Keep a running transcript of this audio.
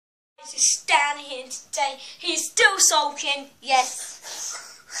He's standing here today. He's still sulking. Yes.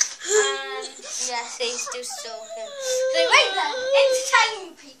 And Yes, he's still sulking. so wait there,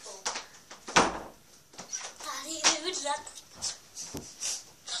 entertaining people.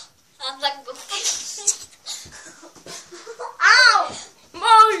 I'm like, Ow!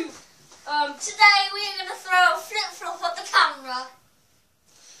 Move! today we're gonna throw a flip-flop at the camera.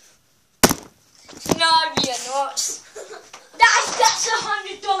 No, you're not. That's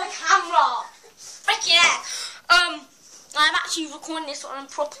 $100 camera. Freaking heck. I'm actually recording this on a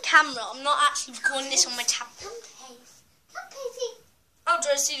proper camera. I'm not actually recording this on my tablet. I'm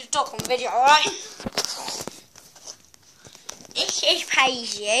trying to see the dog on video, alright? This is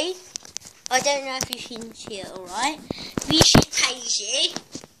Paisley. I don't know if you can see it, alright? This is Paisley.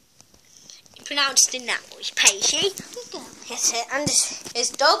 You pronounced it in that voice, Paisley. That's it. And this is his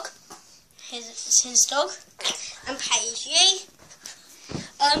dog. His dog. And Paisley.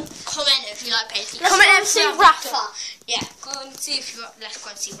 Comment if you like Paisley. Comment and see Rafa. Yeah, go and see if you. Let's go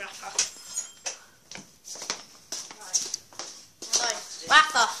and see Rafa.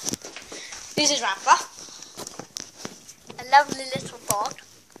 Rafa. This is Rafa. A lovely little dog.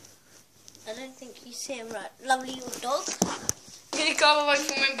 I don't think you see him right. Lovely little dog. I'm gonna go away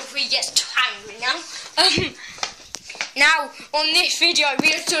from him before he gets too angry now. Now on this video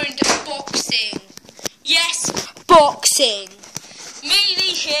we are doing the boxing. Yes, boxing. Me,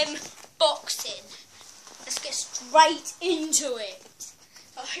 him, boxing. Let's get straight into it.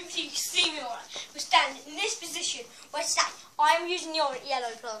 I hope you can see me alright. We're standing in this position. We're standing. I am using your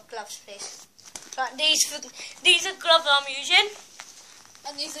yellow gloves, please. Right, these are gloves I'm using.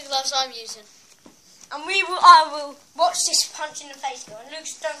 And these are the gloves I'm using. And I will watch this punch in the face go. And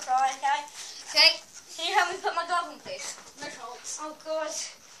Lucas, don't cry, okay? Okay. Can you help me put my glove on, please? No chance. Oh God,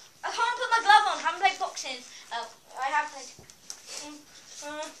 I can't put my glove on. I haven't played boxing. Oh, I have played.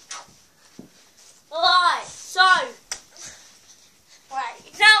 Right, so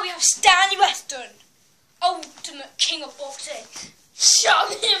now we have Stanley Weston, ultimate king of boxing.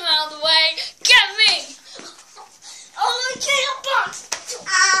 Shove him out of the way. Get me. Oh, the king of boxing.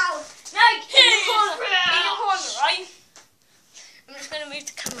 Ow! No, in the corner, right? I'm just going to move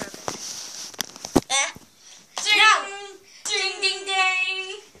the camera a bit. There. Now, ding, ding,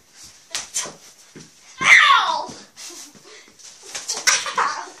 ding. Ow!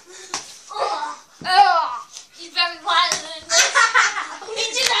 He's very violent. He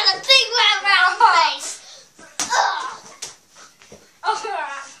just had a big round face. Oh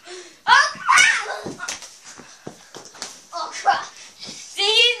crap! Oh crap. See,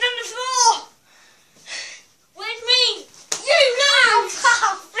 he's on the floor. Where's me? You lose.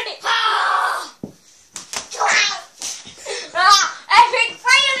 Epic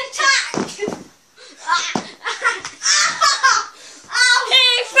fail attack.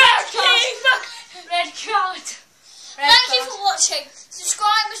 Red card. Thank you for watching.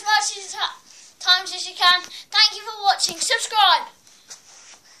 Subscribe as much times as you can. Thank you for watching. Subscribe.